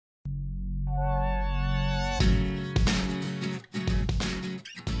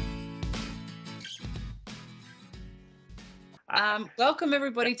Welcome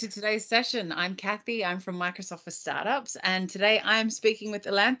everybody to today's session. I'm Kathy, I'm from Microsoft for Startups, and today I'm speaking with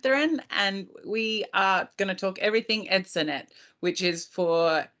Elantharan, and we are going to talk everything EdSoNet, which is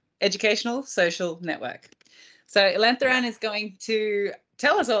for Educational Social Network. So Elantharan is going to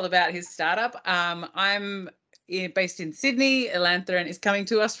tell us all about his startup. I'm based in Sydney. Elantharan is coming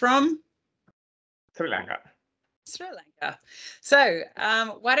to us from Sri Lanka. Sri Lanka. So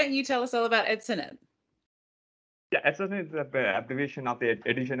why don't you tell us all about EdSoNet? Yeah, EdSoNet is the abbreviation of the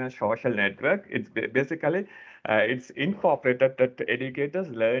Educational Social Network. It's basically it's incorporated that educators,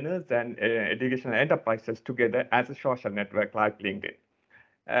 learners, and educational enterprises together as a social network like LinkedIn.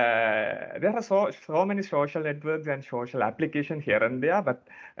 There are so many social networks and social applications here and there, but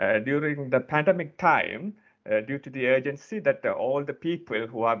during the pandemic time, due to the urgency that all the people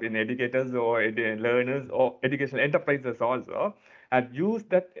who have been educators or learners or educational enterprises also had used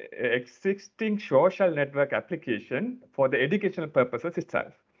that existing social network application for the educational purposes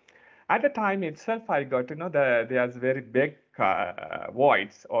itself. At the time itself, I got to know that there's very big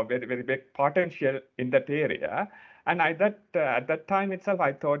voids or very big potential in that area. And at that time itself,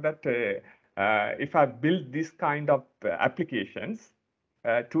 I thought that if I build this kind of applications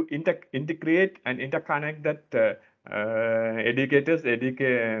to integrate and interconnect that educators,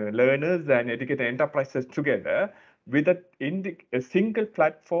 learners, and educator enterprises together with a single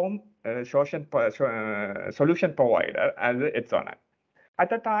platform solution provider as EdSoNet. At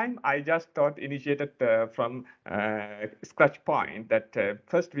the time, I just thought initiated from scratch point that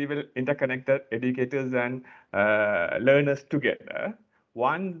first we will interconnect the educators and learners together.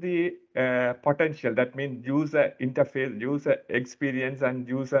 Once the potential, that means user interface, user experience, and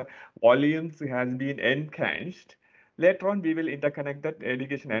user volumes has been enhanced, later on, we will interconnect that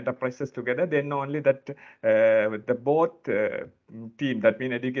education enterprises together. Then only that the both team, that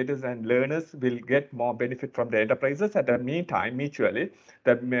means educators and learners, will get more benefit from the enterprises. At the meantime, mutually,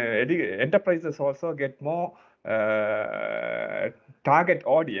 the enterprises also get more target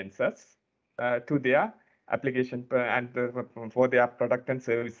audiences to their application and for their product and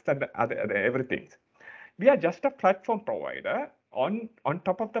services and other everything. We are just a platform provider. On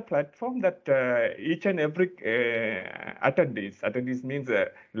top of the platform that each and every attendees means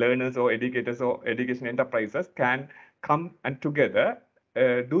learners or educators or education enterprises can come and together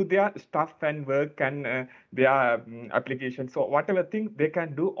do their stuff and work and their applications. So whatever thing they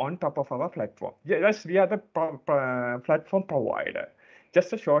can do on top of our platform. Yes, we are the platform provider,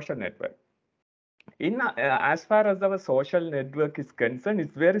 just a social network. As far as our social network is concerned,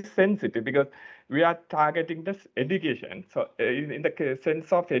 it's very sensitive because we are targeting this education. So in the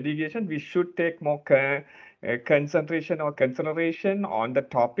sense of education, we should take more concentration or consideration on the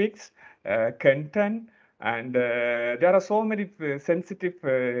topics, content, and there are so many sensitive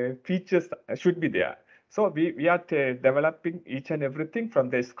features should be there. So we are developing each and everything from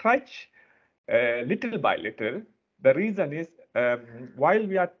the scratch, little by little. The reason is while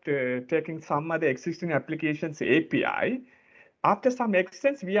we are taking some other existing applications API, after some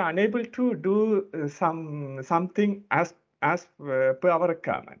extent we are unable to do something as per our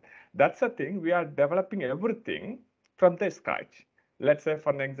requirement. That's the thing. We are developing everything from the scratch. Let's say,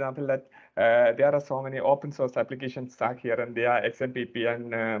 for an example, that there are so many open source applications here and there, XMPP and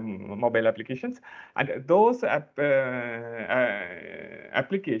mobile applications. And those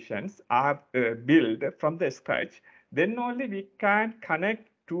applications are built from the scratch. Then only we can connect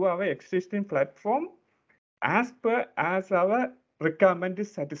to our existing platform as our requirement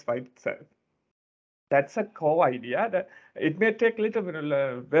is satisfied itself. That's a core idea. That it may take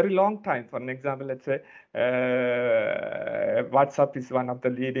very long time. For an example, let's say WhatsApp is one of the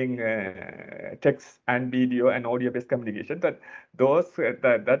leading text and video and audio-based communication. That those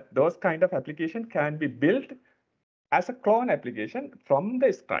kind of application can be built as a clone application from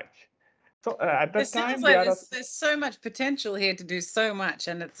the scratch. So at that time, there's so much potential here to do so much,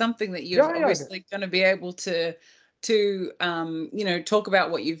 and it's something that you're obviously going to be able to talk about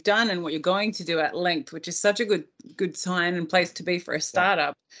what you've done and what you're going to do at length, which is such a good sign and place to be for a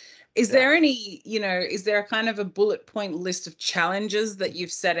startup. Is there any, is there a kind of a bullet point list of challenges that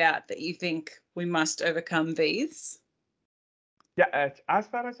you've set out that you think we must overcome these? Yeah, as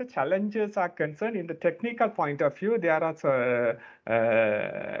far as the challenges are concerned, in the technical point of view, there are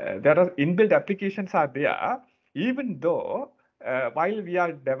inbuilt applications are there. Even though while we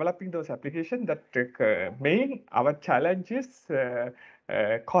are developing those applications, that our challenge is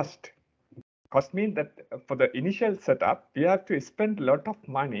cost. Cost means that for the initial setup, we have to spend a lot of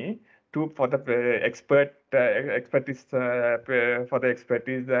money for the expertise for the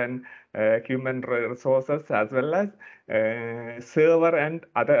expertise and human resources, as well as server and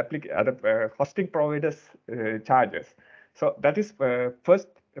other hosting providers charges. So that is first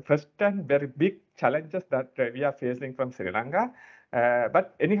and very big challenges that we are facing from Sri Lanka.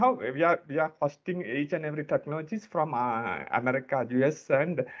 But anyhow, we are hosting each and every technologies from America, US,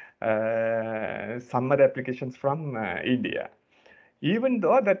 and some other applications from India. Even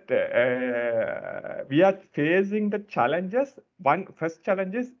though that we are facing the challenges, one first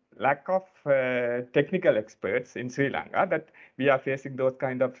challenge is lack of technical experts in Sri Lanka, that we are facing those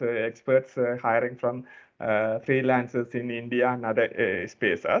kind of experts hiring from freelancers in India and other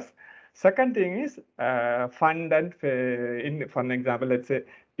spaces. Second thing is fund and for an example, let's say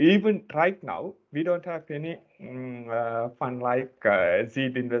even right now we don't have any fund like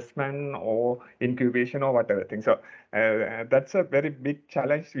seed investment or incubation or whatever thing. So that's a very big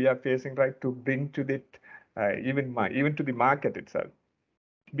challenge we are facing, right, to bring to the even to the market itself.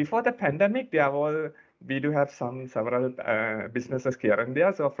 Before the pandemic, we do have several businesses here and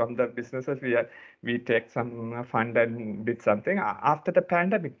there. So from the businesses, we take some fund and did something. After the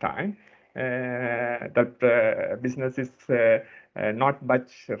pandemic time, that business is not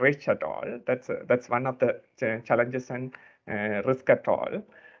much rich at all. That's one of the challenges and risk at all.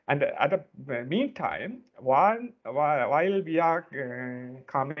 And at the meantime, while we are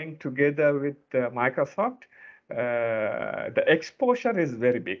coming together with Microsoft, the exposure is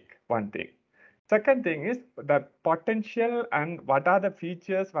very big, one thing. Second thing is the potential and what are the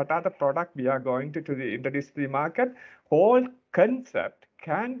features, what are the product we are going to introduce to the market. Whole concept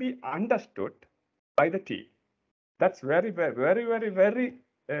can be understood by the team. That's very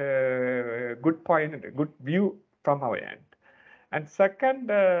good point, good view from our end. And second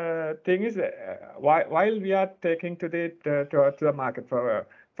thing is, while we are taking to the market for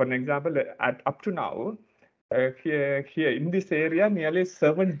an example, at up to now, here in this area, nearly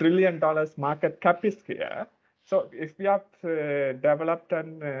 $7 trillion market cap is here. So if we have developed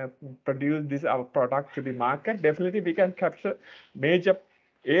and produced this our product to the market, definitely we can capture major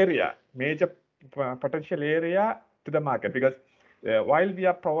major potential area to the market, because while we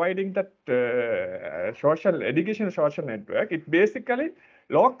are providing that social network, it basically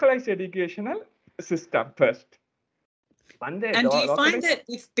localized educational system first. One day, And do you find localized. that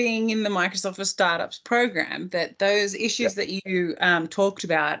if being in the Microsoft for Startups program, that those Yeah, issues that you talked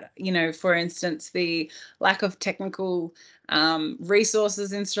about, for instance, the lack of technical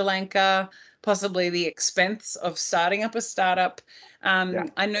resources in Sri Lanka, possibly the expense of starting up a startup, yeah,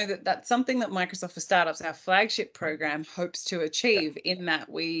 I know that that's something that Microsoft for Startups, our flagship program, hopes to yeah. achieve, in that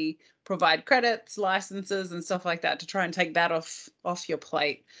we provide credits, licenses, and stuff like that to try and take that off your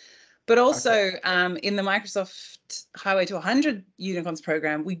plate. But Okay. also in the Microsoft Highway to 100 Unicorns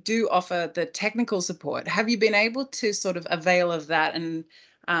program, we do offer the technical support. Have you been able to sort of avail of that and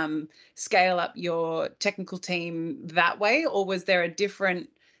scale up your technical team that way? Or was there a different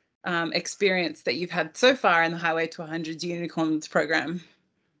experience that you've had so far in the Highway to 100 Unicorns program?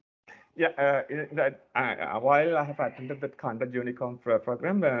 Yeah, while I have attended that Content Unicorn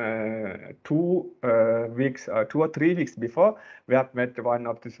program, 2 weeks, 2 or 3 weeks before, we have met one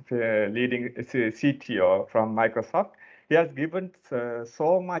of the leading CTO from Microsoft. He has given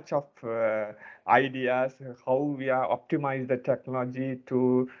so much of ideas how we are optimize the technology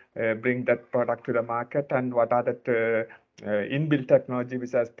to bring that product to the market, and what are the inbuilt technology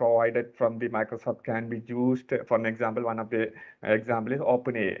which is provided from the Microsoft can be used. For an example, one of the example is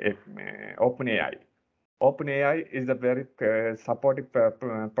OpenAI. OpenAI is a very supportive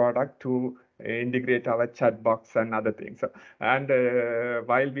product to integrate our chat box and other things. So, and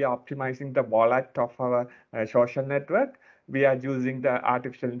while we are optimizing the wallet of our social network, we are using the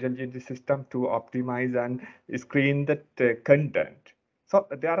artificial intelligence system to optimize and screen the content. So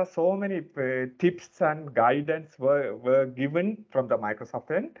there are so many tips and guidance were given from the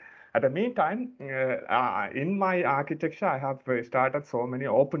Microsoft end. At the meantime, in my architecture, I have started so many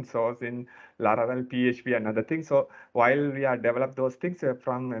open source in Laravel, PHP, and other things. So while we are develop those things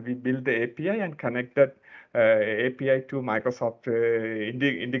we build the API and connected API to Microsoft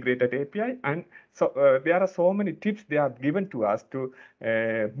integrated API. And so there are so many tips they have given to us to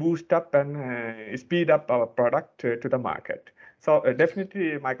boost up and speed up our product to the market. So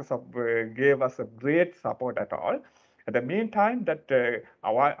definitely Microsoft gave us a great support at all. At the meantime, that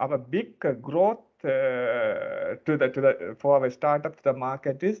our big growth for our startup to the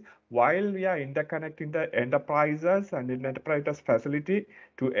market is, while we are interconnecting the enterprises and in enterprises facility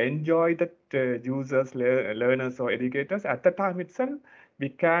to enjoy the users, learners, or educators, at the time itself, we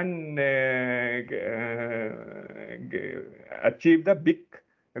can achieve the big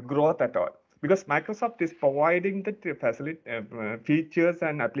growth at all, because Microsoft is providing the features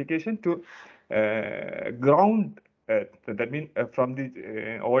and application to ground, that means from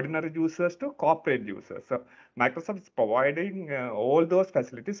the ordinary users to corporate users. So Microsoft is providing all those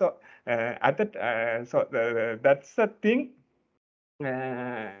facilities. So that's the thing.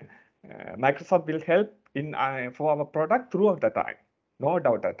 Microsoft will help in for our product throughout the time, no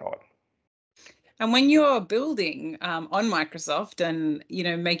doubt at all. And when you're building on Microsoft and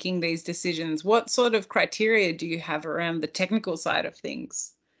making these decisions, what sort of criteria do you have around the technical side of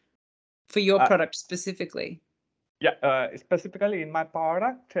things for your Uh, product specifically? Yeah, specifically in my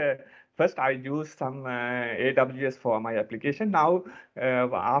product, first I use some AWS for my application. Now,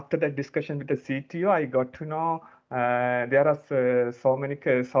 after the discussion with the CTO, I got to know there are so many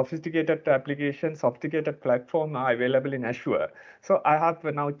sophisticated applications, sophisticated platform are available in Azure. So I have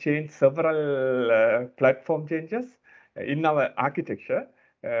now changed several platform changes in our architecture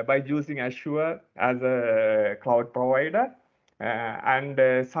by using Azure as a cloud provider, and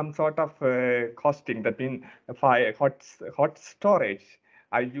some sort of costing, that means hot storage.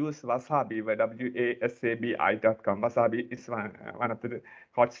 I use Wasabi, wasabi.com. Wasabi is one of the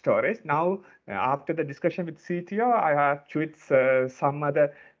hot storage. Now, after the discussion with CTO, I have choose some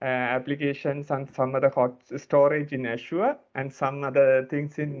other applications and some other hot storage in Azure and some other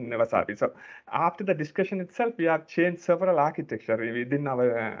things in Wasabi. So after the discussion itself, we have changed several architecture within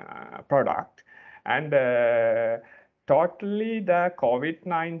our product. And totally the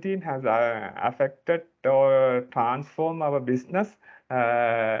COVID-19 has affected or transformed our business.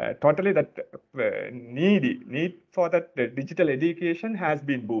 Totally that need for that digital education has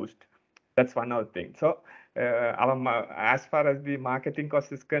been boosted. That's one other thing. So as far as the marketing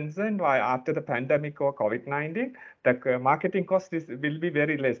cost is concerned, why after the pandemic or COVID-19, the marketing cost will be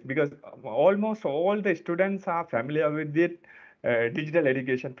very less, because almost all the students are familiar with it, digital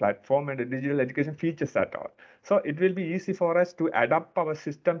education platform and the digital education features at all. So it will be easy for us to adapt our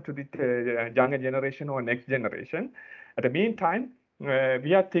system to the younger generation or next generation. At the meantime,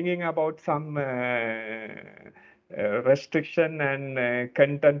 we are thinking about some restriction and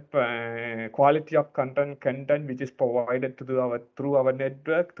content, quality of content which is provided to through our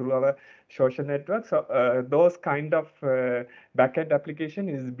network, through our social network. So those kind of backend application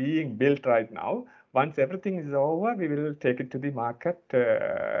is being built right now. Once everything is over, we will take it to the market,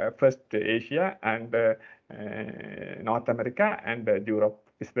 first Asia and North America and Europe,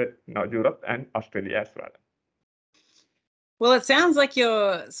 no, Europe and Australia as well. Well, it sounds like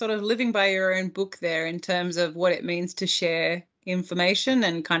you're sort of living by your own book there in terms of what it means to share information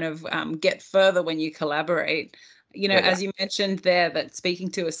and kind of get further when you collaborate. Yeah, As you mentioned there, that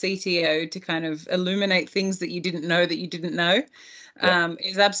speaking to a CTO to kind of illuminate things that you didn't know, yeah,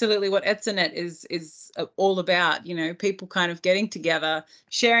 is absolutely what EdSoNet is all about. People kind of getting together,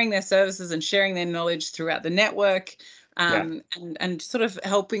 sharing their services and sharing their knowledge throughout the network, yeah. and sort of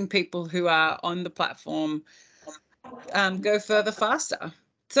helping people who are on the platform go further faster.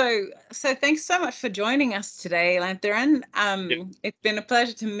 So thanks so much for joining us today, Lantharan. Yeah. It's been a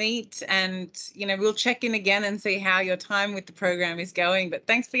pleasure to meet, and we'll check in again and see how your time with the program is going. But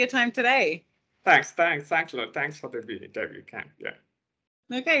thanks for your time today. Thanks a lot. Thanks for the interview, Cam. Yeah.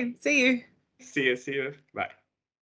 Okay, see you. See you. Bye.